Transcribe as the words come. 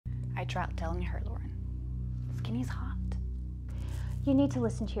I tried telling her, Lauren. Skinny's hot. You need to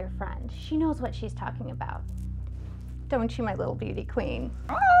listen to your friend. She knows what she's talking about. Don't you, my little beauty queen?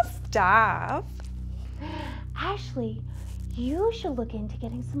 Oh, stop. Ashley, you should look into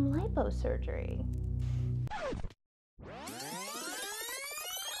getting some liposurgery.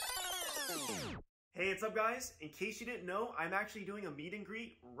 Hey, what's up guys? In case you didn't know, I'm actually doing a meet and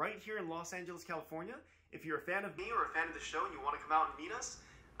greet right here in Los Angeles, California. If you're a fan of me or a fan of the show and you want to come out and meet us,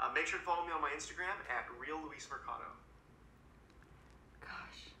 make sure to follow me on my Instagram at @RealLuisMercado.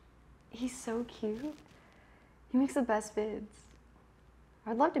 Gosh, he's so cute. He makes the best vids.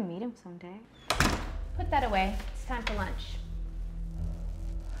 I'd love to meet him someday. Put that away. It's time for lunch.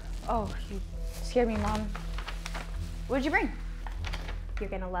 Oh, you scared me, Mom. What did you bring? You're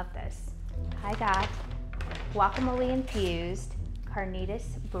gonna love this. I got guacamole infused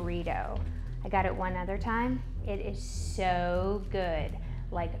carnitas burrito. I got it one other time. It is so good.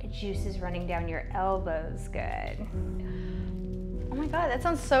 Like juices running down your elbows good. Oh my God, that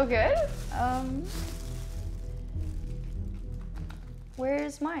sounds so good.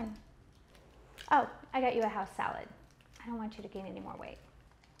 Where's mine? Oh, I got you a house salad. I don't want you to gain any more weight.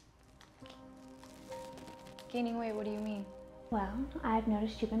 Gaining weight, what do you mean? Well, I've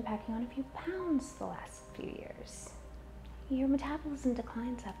noticed you've been packing on a few pounds the last few years. Your metabolism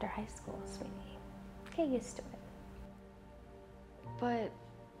declines after high school, sweetie. Get used to it. But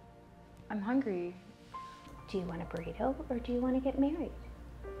I'm hungry. Do you want a burrito or do you want to get married?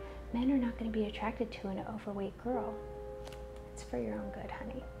 Men are not going to be attracted to an overweight girl. It's for your own good,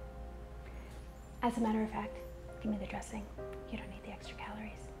 honey. As a matter of fact, give me the dressing. You don't need the extra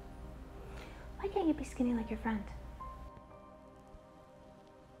calories. Why can't you be skinny like your friend?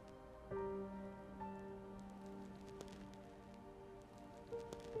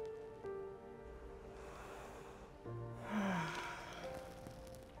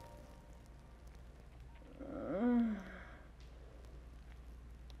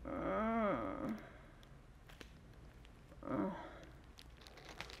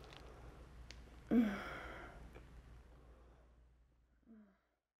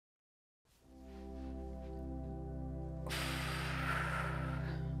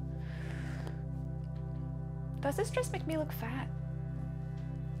 Does this dress make me look fat?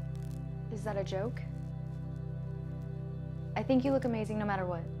 Is that a joke? I think you look amazing no matter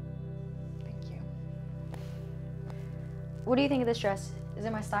what. Thank you. What do you think of this dress? Is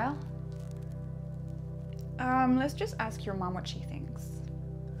it my style? Let's just ask your mom what she thinks.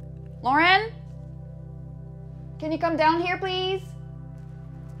 Lauren? Can you come down here, please?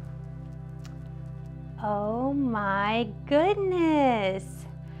 Oh my goodness.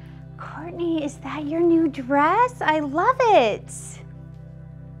 Courtney, is that your new dress? I love it.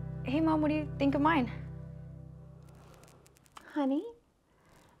 Hey Mom, what do you think of mine? Honey,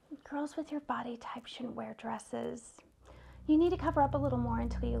 girls with your body type shouldn't wear dresses. You need to cover up a little more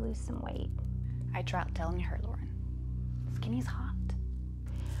until you lose some weight. I tried telling her, Lauren. Skinny's hot.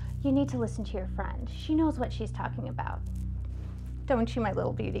 You need to listen to your friend. She knows what she's talking about. Don't you, my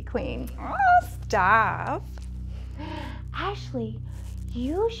little beauty queen? Oh, stop. Ashley,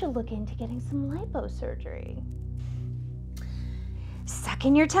 you should look into getting some liposurgery. Suck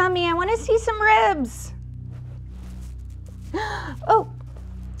in your tummy. I want to see some ribs. Oh.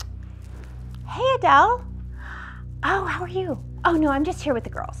 Hey, Adele. Oh, how are you? Oh, no, I'm just here with the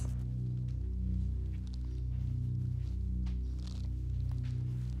girls.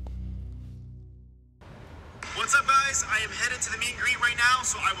 What's up guys? I am headed to the meet and greet right now,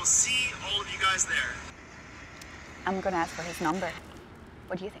 so I will see all of you guys there. I'm gonna ask for his number.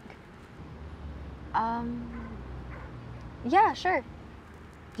 What do you think? Yeah, sure.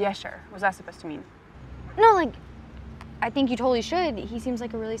 Yeah, sure. What's that supposed to mean? No, like, I think you totally should. He seems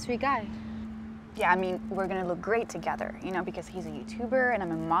like a really sweet guy. Yeah, I mean, we're gonna look great together, you know, because he's a YouTuber and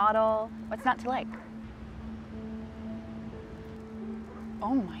I'm a model. What's not to like?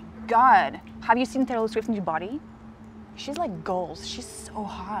 Oh my God. Have you seen Taylor Swift's new body? She's like goals. She's so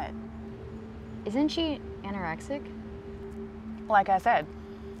hot. Isn't she anorexic? Like I said,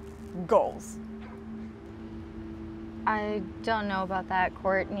 goals. I don't know about that,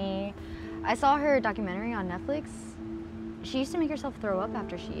 Courtney. I saw her documentary on Netflix. She used to make herself throw up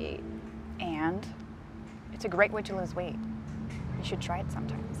after she ate. And it's a great way to lose weight. You should try it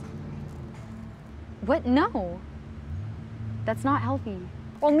sometimes. What? No. That's not healthy.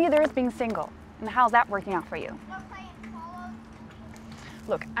 Well, neither is being single. And how's that working out for you?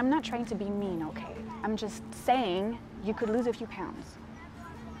 Look, I'm not trying to be mean, okay? I'm just saying you could lose a few pounds.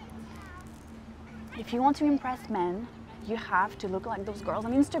 If you want to impress men, you have to look like those girls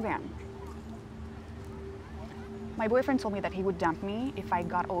on Instagram. My boyfriend told me that he would dump me if I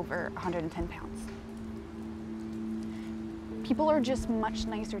got over 110 pounds. People are just much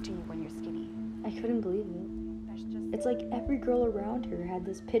nicer to you when you're skinny. I couldn't believe it. That's just... It's like every girl around her had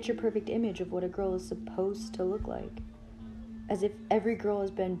this picture-perfect image of what a girl is supposed to look like. As if every girl has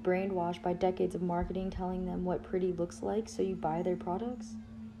been brainwashed by decades of marketing telling them what pretty looks like, so you buy their products.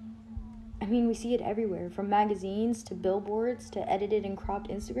 I mean, we see it everywhere, from magazines to billboards to edited and cropped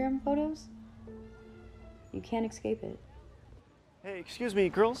Instagram photos. You can't escape it. Hey, excuse me,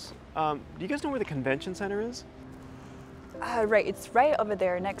 girls. Do you guys know where the convention center is? Right, it's right over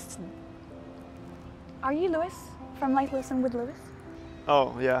there next. Are you Lewis from Like Listen with Lewis?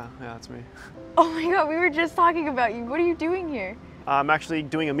 Oh, yeah, that's me. Oh my god, we were just talking about you. What are you doing here? I'm actually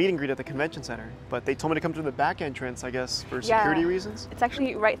doing a meet and greet at the convention center, but they told me to come through the back entrance, I guess, for security reasons. It's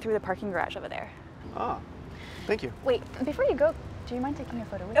actually right through the parking garage over there. Ah, thank you. Wait, before you go, do you mind taking a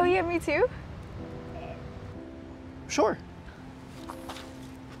photo with Oh me? yeah, me too. Sure.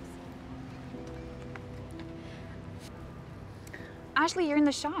 Ashley, you're in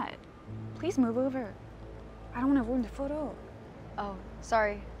the shot. Please move over. I don't want to ruin the photo. Oh,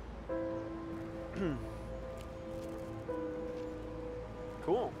 sorry.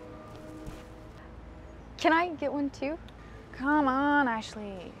 Cool. Can I get one too? Come on,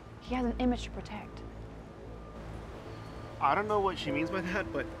 Ashley. He has an image to protect. I don't know what she means by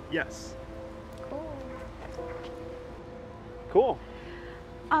that, but yes. Cool. Cool.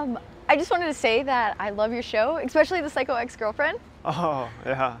 I just wanted to say that I love your show, especially the Psycho Ex-Girlfriend. Oh,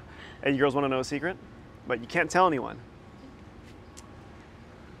 yeah. Hey, you girls want to know a secret? But you can't tell anyone.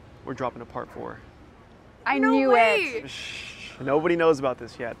 We're dropping a part 4. I knew it. Shh, nobody knows about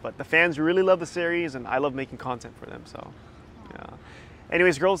this yet, but the fans really love the series and I love making content for them, so yeah.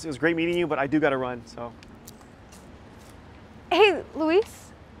 Anyways, girls, it was great meeting you, but I do gotta run, so. Hey,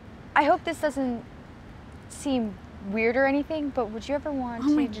 Luis, I hope this doesn't seem weird or anything, but would you ever want Oh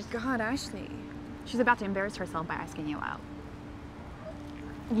to my just... God, Ashley. She's about to embarrass herself by asking you out.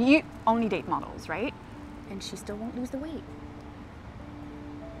 You only date models, right? And she still won't lose the weight.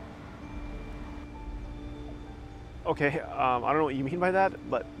 Okay, I don't know what you mean by that,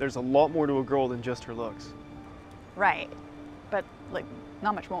 but there's a lot more to a girl than just her looks. Right. But, like,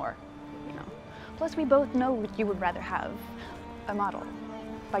 not much more, you know. Plus, we both know you would rather have a model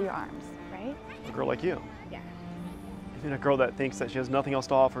by your arms, right? A girl like you. Yeah. You mean a girl that thinks that she has nothing else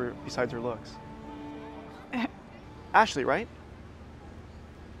to offer besides her looks. Ashley, right?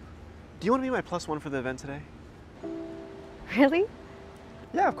 Do you want to be my +1 for the event today? Really?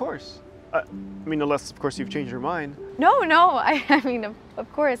 Yeah, of course. I mean, unless, of course, you've changed your mind. No, I mean,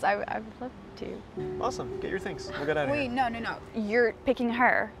 of course, I would love to. Awesome. Get your things. We'll get out of Wait, here. no. You're picking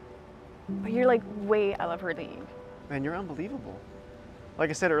her. But you're, like, way out of her league. Man, you're unbelievable. Like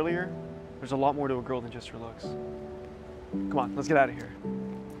I said earlier, there's a lot more to a girl than just her looks. Come on, let's get out of here.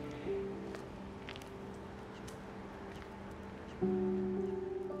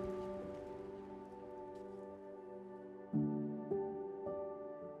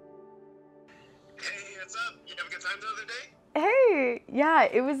 Hey, what's up? You have a good time the other day? Hey, yeah,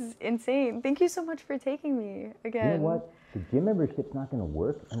 it was insane. Thank you so much for taking me again. You know what? The gym membership's not going to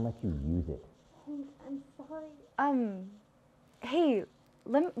work unless you use it. I'm sorry. Hey,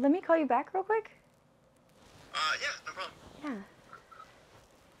 let me call you back real quick. Yeah, no problem. Yeah.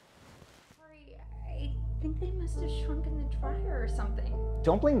 Sorry, I think they must have shrunk in the dryer or something.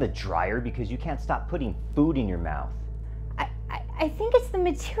 Don't blame the dryer because you can't stop putting food in your mouth. I think it's the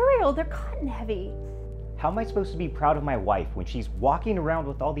material. They're cotton heavy. How am I supposed to be proud of my wife when she's walking around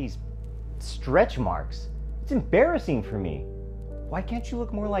with all these stretch marks? It's embarrassing for me. Why can't you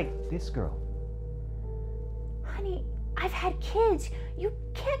look more like this girl? Honey, I've had kids. You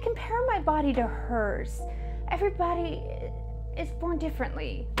can't compare my body to hers. Everybody is born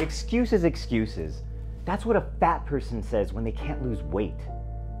differently. Excuses, excuses. That's what a fat person says when they can't lose weight.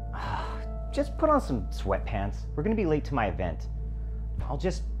 Just put on some sweatpants. We're gonna be late to my event. I'll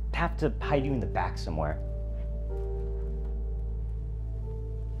just have to hide you in the back somewhere.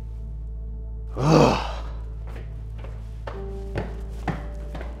 Ugh.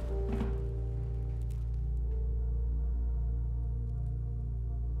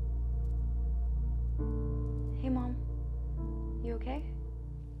 Hey, Mom. You okay?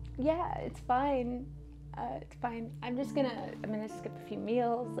 Yeah, it's fine. It's fine. I'm gonna skip a few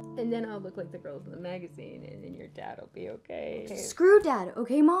meals, and then I'll look like the girls in the magazine, and then your dad will be okay. Screw Dad,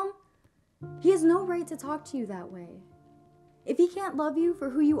 okay, Mom? He has no right to talk to you that way. If he can't love you for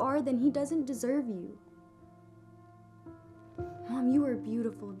who you are, then he doesn't deserve you. Mom, you are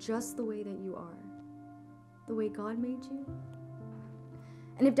beautiful just the way that you are. The way God made you.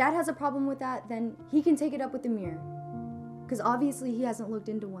 And if Dad has a problem with that, then he can take it up with the mirror. Because obviously he hasn't looked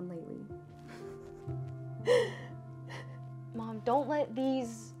into one lately. Mom, don't let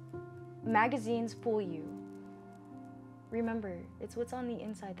these magazines fool you. Remember, it's what's on the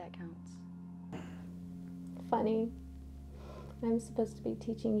inside that counts. Funny. I'm supposed to be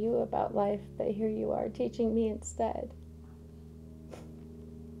teaching you about life, but here you are teaching me instead.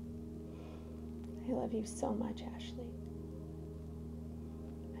 I love you so much, Ashley.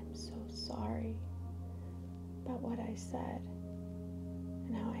 I'm so sorry about what I said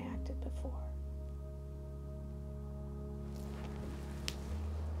and how I acted before.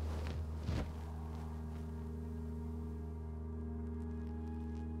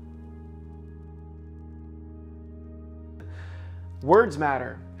 Words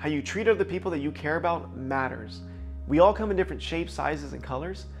matter. How you treat other people that you care about matters. We all come in different shapes, sizes, and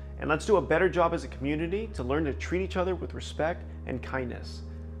colors, and let's do a better job as a community to learn to treat each other with respect and kindness.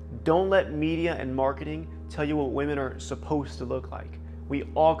 Don't let media and marketing tell you what women are supposed to look like. We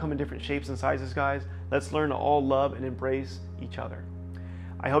all come in different shapes and sizes, guys. Let's learn to all love and embrace each other.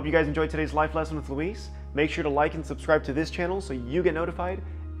 I hope you guys enjoyed today's life lesson with Luis. Make sure to like and subscribe to this channel so you get notified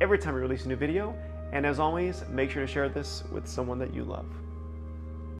every time we release a new video. And as always, make sure to share this with someone that you love.